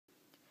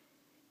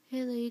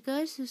Hello you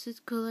guys, this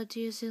is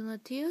Latios and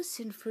Latios,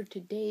 and for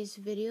today's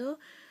video,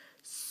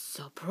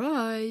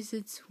 surprise,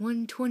 it's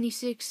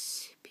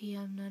 1:26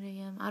 p.m. not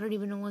a.m. I don't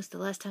even know when's the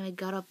last time I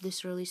got up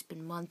this early. It's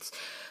been months.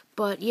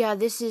 But yeah,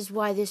 this is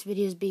why this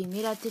video is being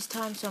made at this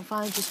time, so I'm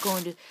finally just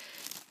going to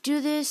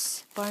do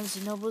this.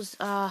 Barnes & Noble's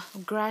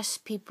grass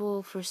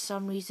people for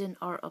some reason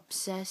are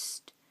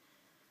obsessed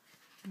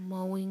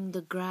mowing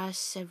the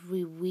grass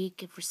every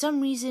week, and for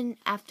some reason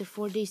after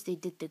 4 days they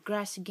did the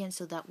grass again,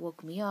 so that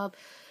woke me up.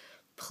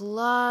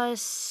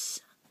 Plus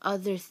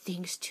other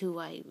things too.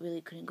 I really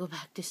couldn't go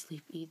back to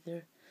sleep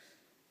either.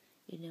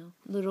 You know,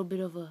 a little bit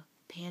of a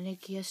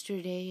panic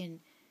yesterday, and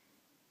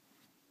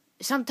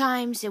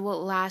sometimes it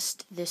won't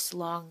last this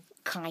long,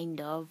 kind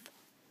of.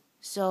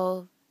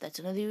 So that's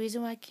another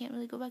reason why I can't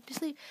really go back to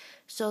sleep.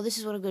 So this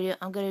is what I'm gonna do.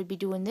 I'm gonna be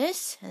doing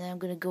this, and then I'm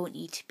gonna go and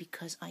eat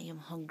because I am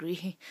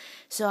hungry.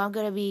 So I'm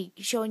gonna be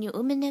showing you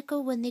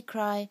Umineko When They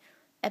Cry,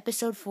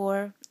 episode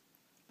 4,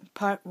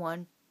 part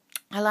 1.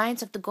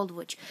 Alliance of the Gold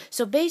Witch.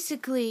 So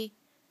basically,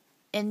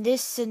 in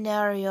this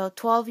scenario,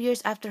 12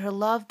 years after her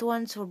loved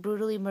ones were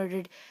brutally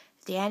murdered,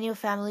 the annual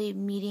family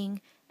meeting,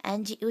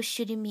 Anji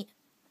Ushirimiya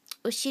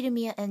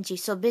Anji.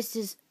 So this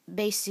is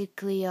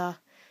basically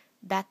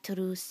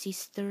Batoru's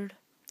sister.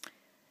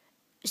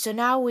 So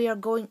now we are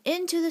going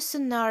into the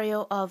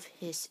scenario of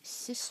his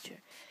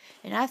sister.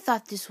 And I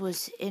thought this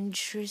was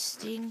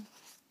interesting.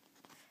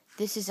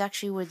 This is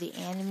actually where the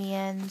anime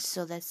ends,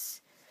 so that's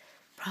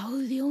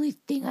probably the only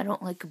thing I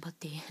don't like about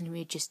the anime.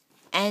 It just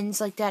ends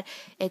like that.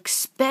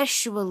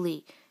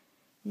 Especially,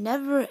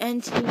 never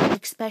ends here,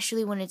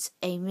 especially when it's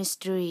a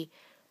mystery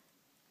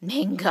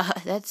manga.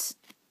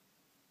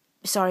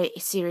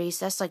 Series.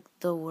 That's like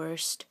the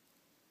worst.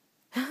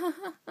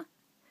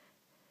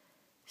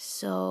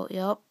 So,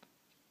 yep.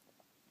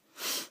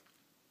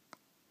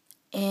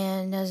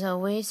 And as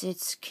always,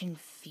 it's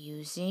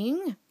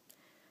confusing.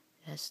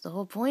 That's the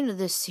whole point of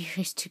this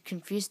series, to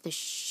confuse the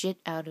shit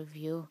out of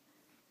you.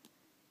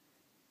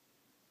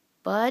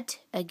 But,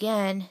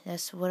 again,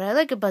 that's what I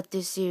like about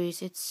this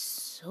series. It's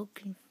so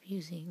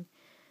confusing.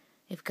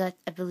 We've got,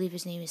 I believe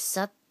his name is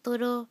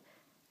Satoru.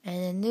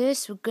 And in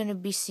this, we're going to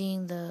be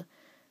seeing the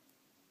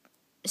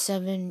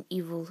 7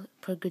 evil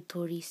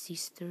purgatory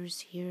sisters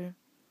here.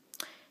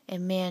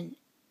 And man,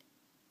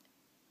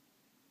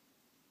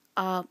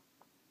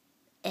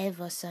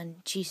 Eva-san,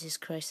 Jesus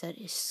Christ, that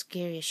is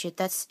scary as shit.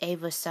 That's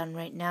Eva-san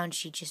right now, and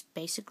she just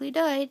basically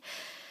died.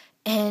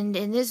 And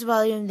in this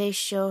volume, they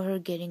show her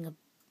getting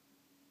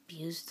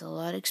abused a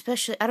lot,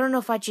 especially, I don't know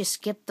if I just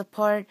skipped the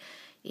part.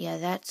 Yeah,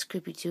 that's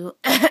creepy too.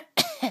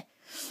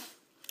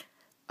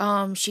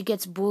 She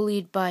gets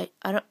bullied by,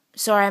 I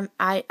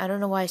don't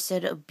know why I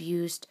said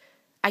abused.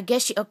 I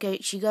guess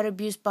she got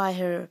abused by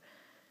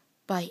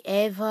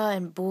Eva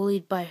and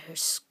bullied by her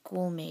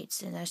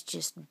schoolmates, and that's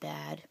just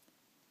bad.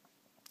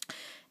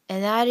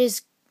 And that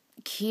is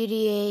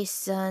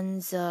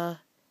Kirie-san's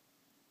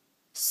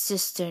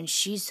sister, and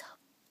she's a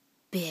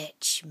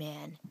bitch,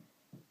 man.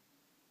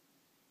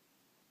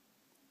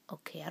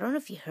 Okay, I don't know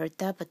if you heard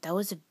that, but that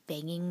was a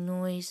banging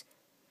noise.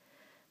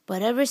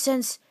 But ever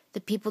since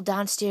the people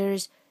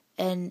downstairs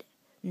and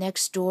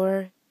next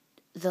door,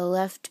 the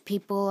left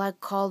people, I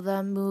call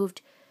them,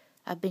 moved,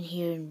 I've been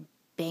hearing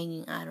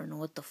banging. I don't know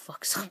what the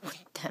fuck's up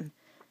with them.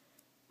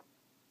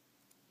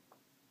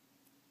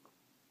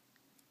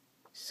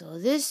 So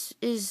this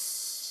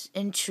is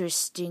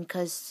interesting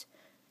because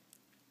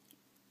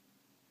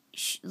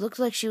she looked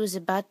like she was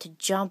about to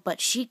jump, but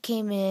she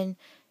came in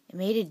and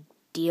made a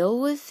deal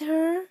with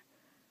her.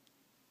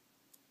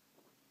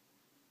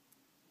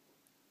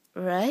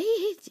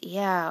 Right?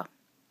 Yeah.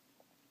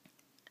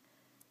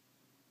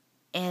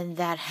 And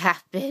that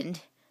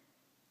happened.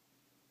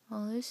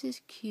 Oh, this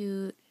is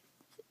cute.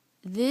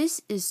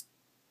 This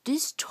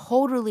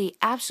totally,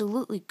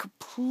 absolutely,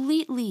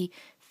 completely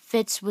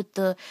fits with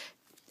the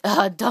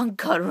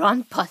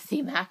Danganronpa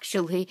theme,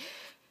 actually.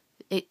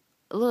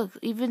 Look,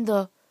 even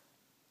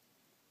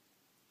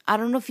I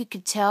don't know if you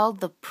could tell,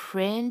 the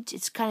print,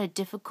 it's kind of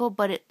difficult,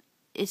 but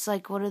it's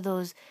like one of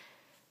those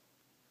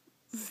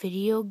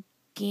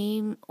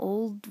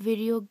old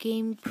video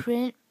game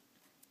print.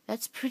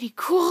 That's pretty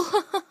cool.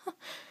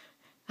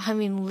 I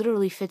mean,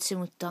 literally fits in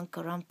with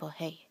Danganronpa,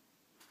 hey.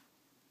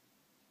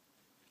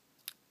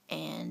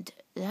 And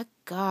that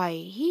guy,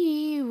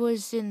 he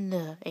was in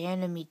the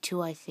anime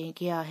too, I think.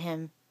 Yeah,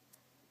 him.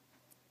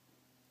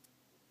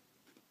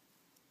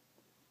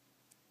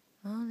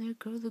 Oh, there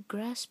go the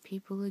grass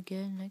people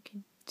again. I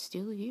can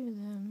still hear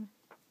them.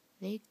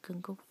 They can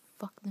go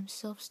fuck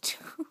themselves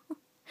too.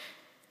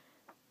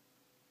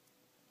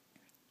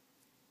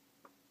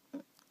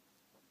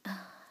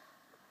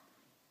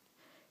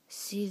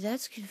 See,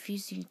 that's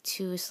confusing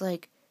too. It's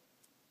like,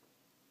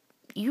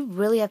 you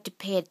really have to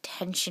pay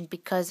attention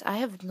because I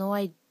have no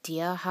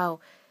idea how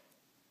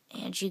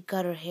Angie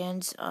got her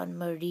hands on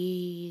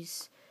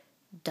Marie's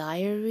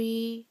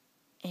diary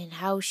and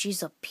how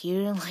she's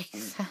appearing like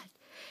that.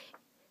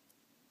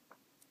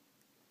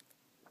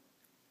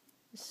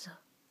 So,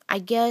 I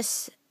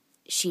guess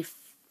she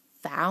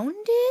found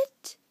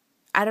it?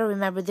 I don't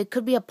remember. There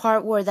could be a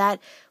part where that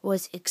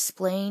was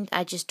explained.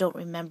 I just don't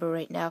remember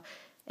right now.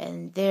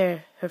 And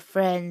there, her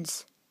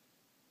friends,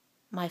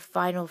 my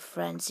final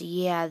friends.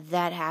 Yeah,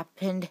 that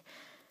happened.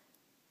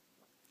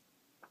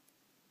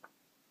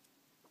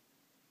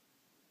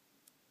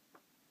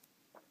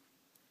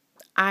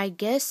 I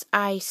guess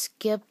I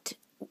skipped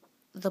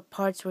the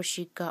parts where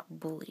she got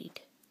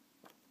bullied.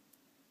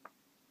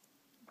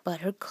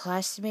 But her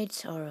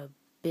classmates are a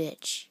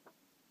bitch.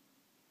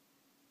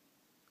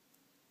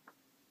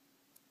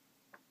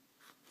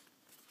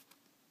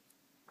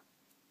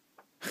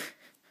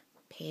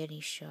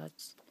 Panty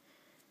shots.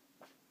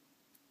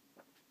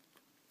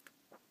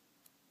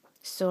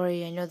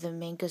 Sorry, I know the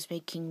manga's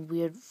making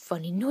weird,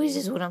 funny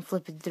noises when I'm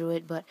flipping through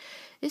it, but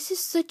this is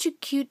such a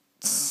cute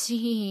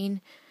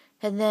scene.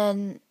 And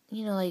then,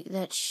 you know, like,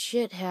 that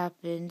shit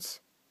happens.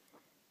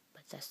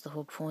 But that's the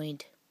whole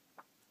point.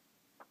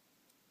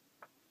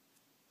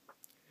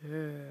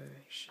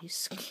 She's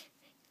scary.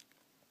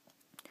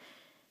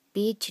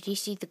 Bitch, did you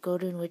see the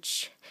golden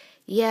witch?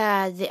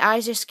 Yeah, the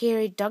eyes are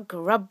scary.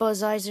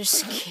 Danganronpa's eyes are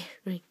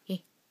scary.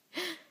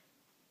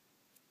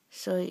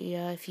 So,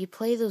 yeah, if you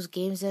play those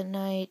games at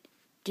night,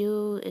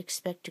 do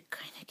expect to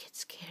kind of get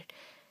scared.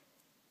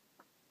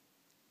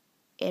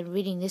 And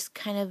reading this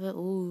kind of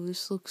ooh,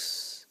 this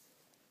looks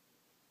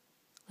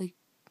like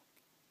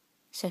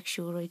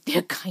sexual right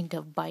there, kind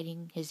of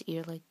biting his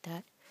ear like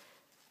that.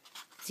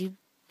 See?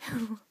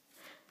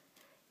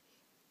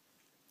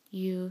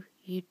 You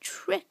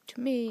tricked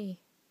me.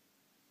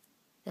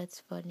 That's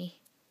funny.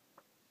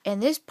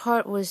 And this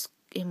part was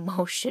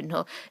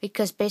emotional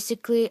because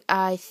basically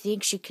I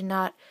think she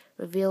cannot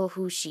reveal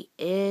who she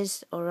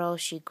is or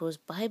else she goes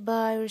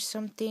bye-bye or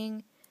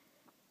something.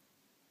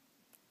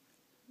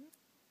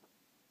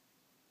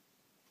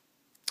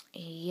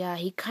 Yeah,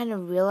 he kind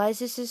of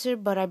realizes it's her,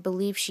 but I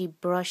believe she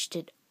brushed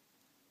it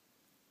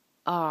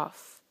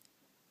off.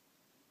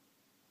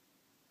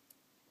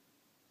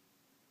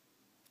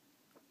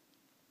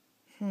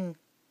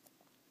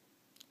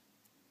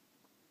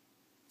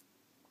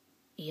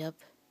 Yep.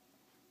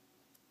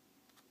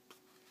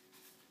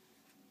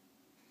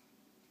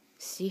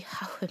 See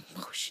how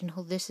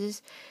emotional this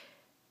is?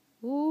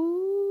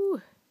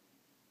 Ooh.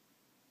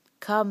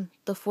 Come,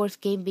 the fourth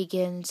game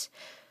begins.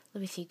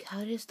 Let me think,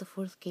 how does the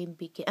fourth game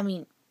begin? I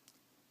mean,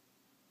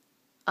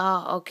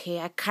 oh, okay,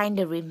 I kind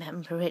of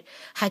remember it.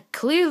 I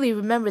clearly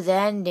remember the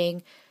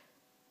ending.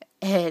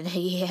 And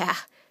yeah,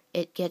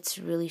 it gets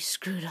really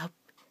screwed up.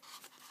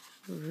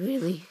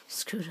 Really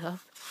screwed up.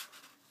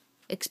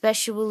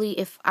 Especially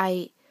if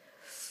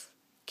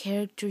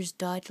characters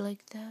died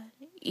like that.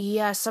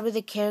 Yeah, some of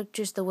the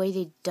characters, the way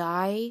they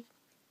die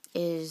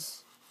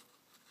is,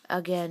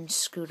 again,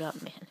 screwed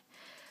up, man.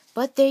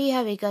 But there you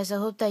have it, guys. I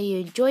hope that you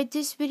enjoyed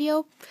this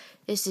video.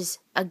 This is,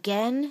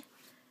 again,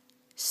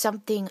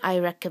 something I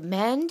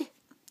recommend.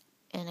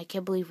 And I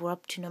can't believe we're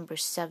up to number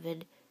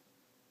 7.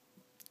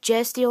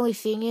 Just the only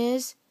thing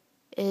is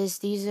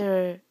these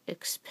are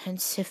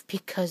expensive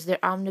because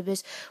they're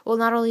omnibus. Well,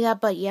 not only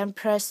that, but Yen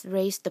Press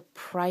raised the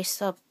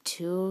price up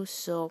too.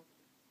 So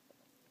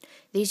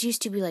these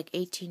used to be like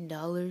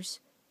 $18.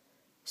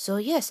 So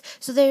yes,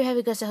 so there you have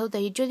it, guys. I hope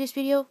that you enjoyed this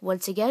video.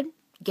 Once again,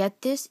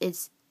 get this.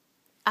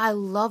 I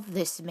love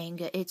this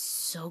manga. It's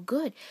so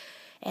good.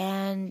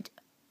 And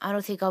I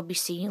don't think I'll be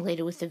seeing you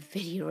later with a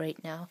video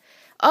right now.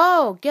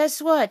 Oh,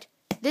 guess what?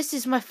 This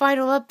is my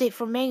final update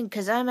for manga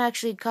because I'm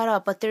actually caught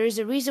up. But there is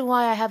a reason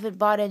why I haven't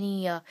bought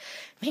any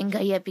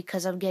manga yet,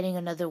 because I'm getting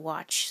another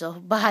watch. So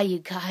bye, you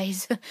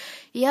guys.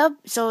 Yep.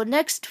 So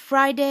next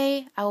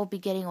Friday I will be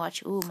getting a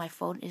watch. Ooh, my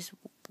phone is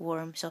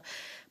warm. So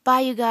bye,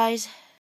 you guys.